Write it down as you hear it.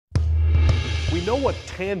We know what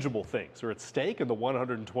tangible things are at stake in the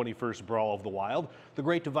 121st Brawl of the Wild, the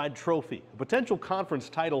Great Divide Trophy, a potential conference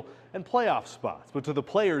title, and playoff spots. But to the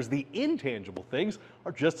players, the intangible things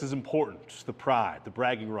are just as important. The pride, the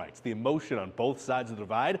bragging rights, the emotion on both sides of the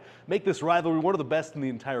divide make this rivalry one of the best in the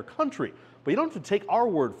entire country. But you don't have to take our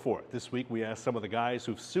word for it. This week we asked some of the guys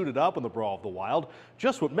who've suited up in the Brawl of the Wild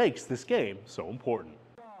just what makes this game so important.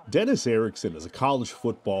 Dennis Erickson is a college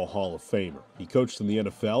football Hall of Famer. He coached in the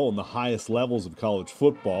NFL on the highest levels of college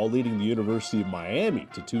football, leading the University of Miami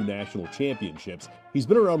to 2 national championships. He's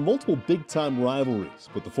been around multiple big-time rivalries,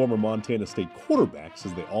 but the former Montana State quarterback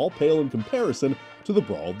says they all pale in comparison to the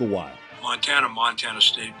Brawl of the Wild. Montana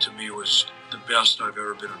State to me was the best I've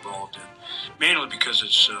ever been involved in, mainly because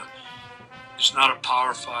it's not a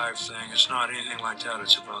Power 5 thing. It's not anything like that.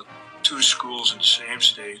 It's about 2 schools in the same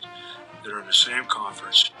state that are in the same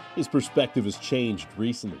conference. His perspective has changed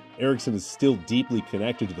recently. Erickson is still deeply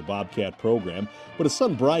connected to the Bobcat program, but his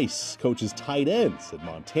son Bryce coaches tight ends at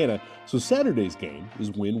Montana, so Saturday's game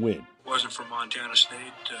is win-win. If it wasn't for Montana State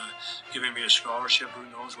giving me a scholarship, who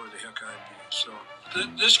knows where the heck I'd be. So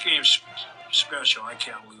this game's special. I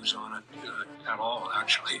can't lose on it at all,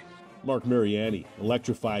 actually. Mark Mariani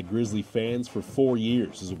electrified Grizzly fans for 4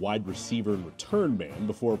 years as a wide receiver and return man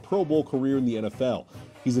before a Pro Bowl career in the NFL.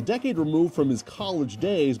 He's a decade removed from his college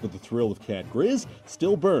days, but the thrill of Cat-Griz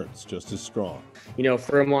still burns just as strong. You know,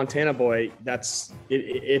 for a Montana boy,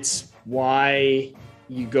 it's why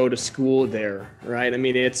you go to school there, right? I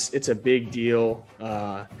mean, it's a big deal.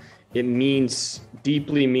 It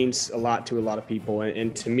deeply means a lot to a lot of people,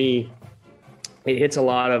 and to me, it hits a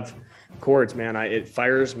lot of chords, man. It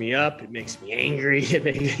fires me up. It makes me angry. It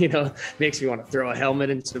makes me want to throw a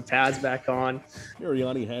helmet and some pads back on.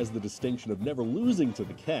 Mariani has the distinction of never losing to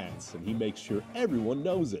the Cats, and he makes sure everyone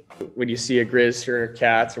knows it. When you see a Grizz or a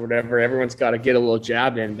Cats or whatever, everyone's got to get a little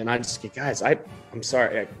jab in. And I just get, guys, I'm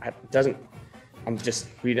sorry.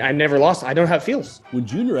 I never lost. I don't have feels. When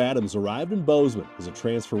Junior Adams arrived in Bozeman as a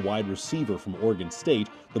transfer wide receiver from Oregon State,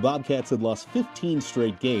 the Bobcats had lost 15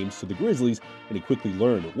 straight games to the Grizzlies, and he quickly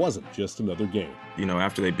learned it wasn't just another game. You know,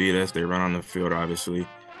 after they beat us, they run on the field, obviously,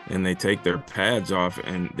 and they take their pads off,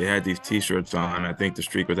 and they had these T-shirts on. I think the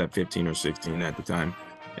streak was at 15 or 16 at the time,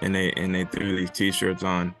 and they threw these T-shirts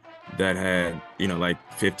on that had, like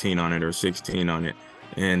 15 on it or 16 on it,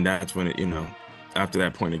 and that's when it, after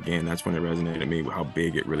that point again, that's when it resonated to me how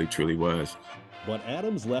big it really truly was. But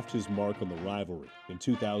Adams left his mark on the rivalry. In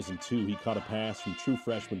 2002, he caught a pass from true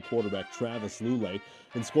freshman quarterback Travis Lulay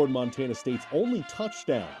and scored Montana State's only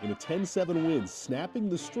touchdown in a 10-7 win, snapping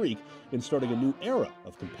the streak and starting a new era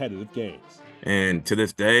of competitive games. And to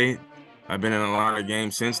this day, I've been in a lot of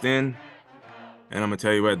games since then, and I'm going to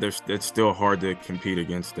tell you what, it's still hard to compete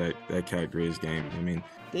against that Cat-Griz game. I mean,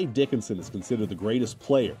 Dave Dickinson is considered the greatest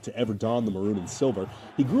player to ever don the maroon and silver.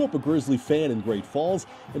 He grew up a Grizzly fan in Great Falls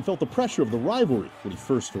and felt the pressure of the rivalry when he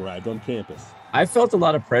first arrived on campus. I felt a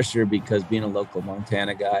lot of pressure because being a local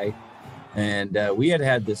Montana guy, and we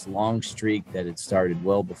had this long streak that had started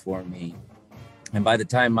well before me. And by the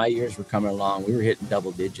time my years were coming along, we were hitting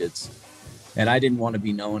double digits. And I didn't want to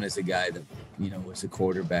be known as a guy that, was a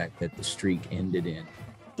quarterback that the streak ended in.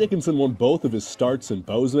 Dickinson won both of his starts in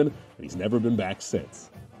Bozeman, and he's never been back since.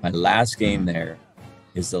 My last game there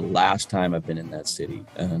is the last time I've been in that city.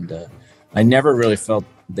 And I never really felt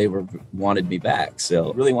they wanted me back.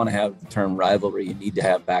 So really want to have the term rivalry. You need to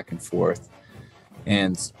have back and forth.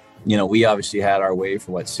 And, we obviously had our way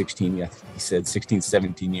for 16, I think he said 16,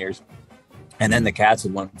 17 years. And then the Cats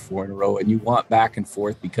had won 4 in a row. And you want back and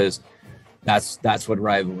forth because that's what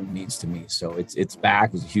rivalry means to me. So it's back.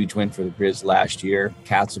 It was a huge win for the Grizz last year.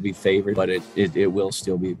 Cats will be favored, but it will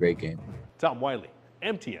still be a great game. Tom Wiley,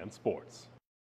 MTN Sports.